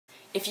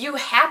If you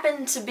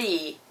happen to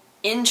be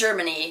in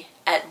Germany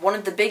at one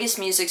of the biggest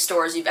music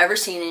stores you've ever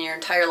seen in your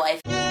entire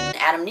life, and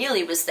Adam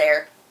Neely was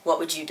there, what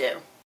would you do?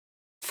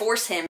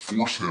 Force him to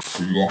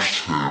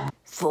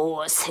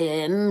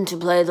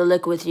play the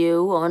lick with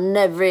you on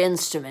every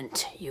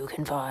instrument you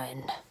can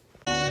find.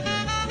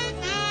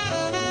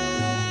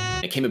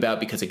 It came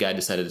about because a guy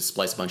decided to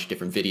splice a bunch of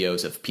different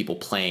videos of people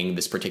playing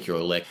this particular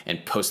lick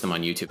and post them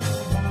on YouTube.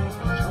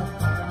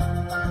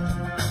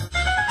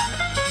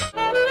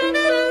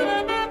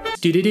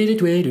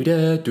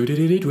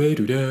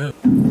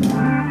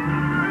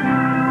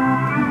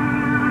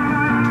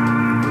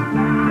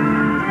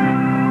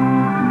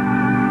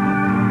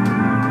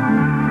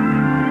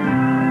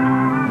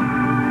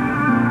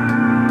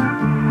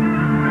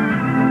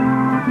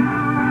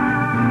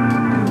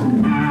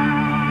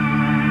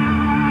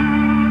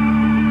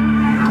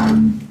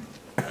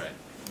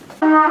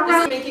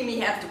 This is making me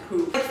have to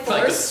poop.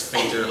 Like a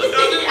sphincter, like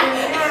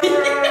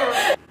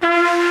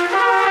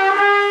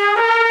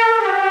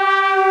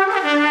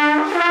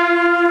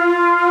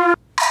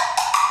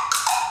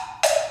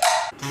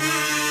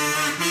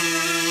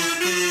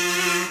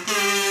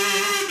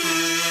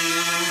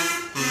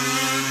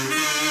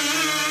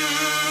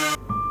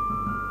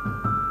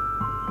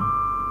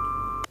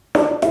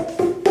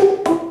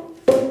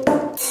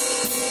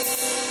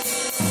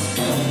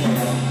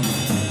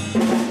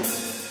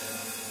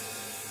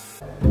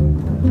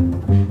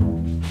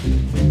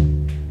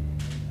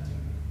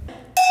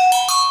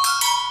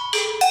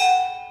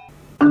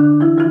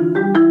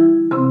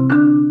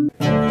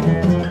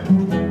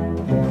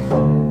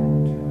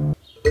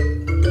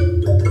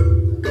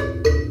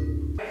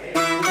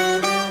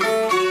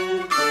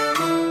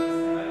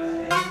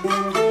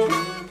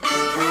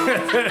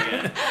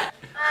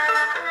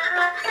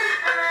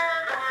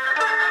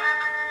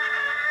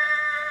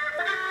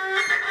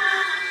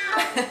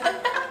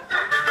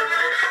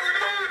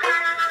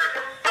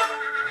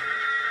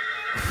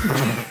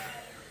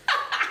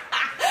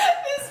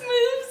This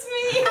moves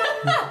me.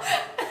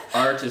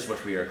 art is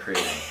what we are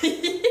creating.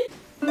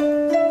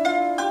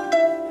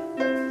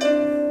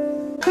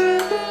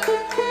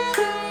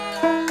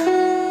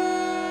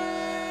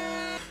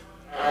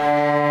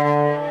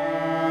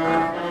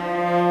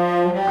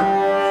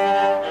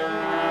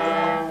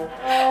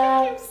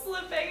 I'm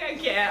slipping, I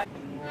can't.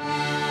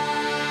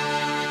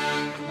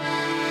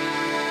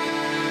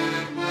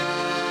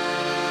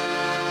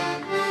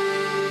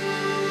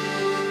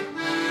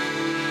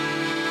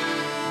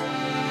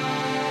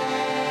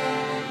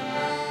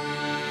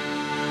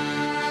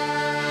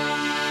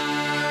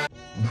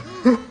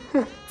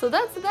 So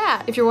that's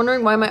that. If you're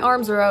wondering why my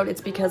arms are out,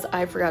 it's because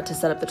I forgot to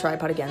set up the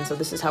tripod again, so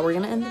this is how we're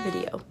gonna end the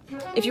video.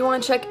 If you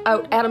want to check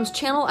out Adam's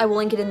channel, I will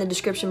link it in the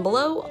description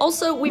below.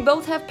 Also, we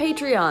both have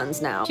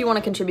Patreons now. If you want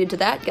to contribute to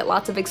that, get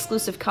lots of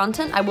exclusive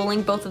content, I will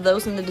link both of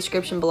those in the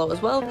description below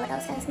as well. What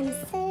else has me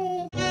say?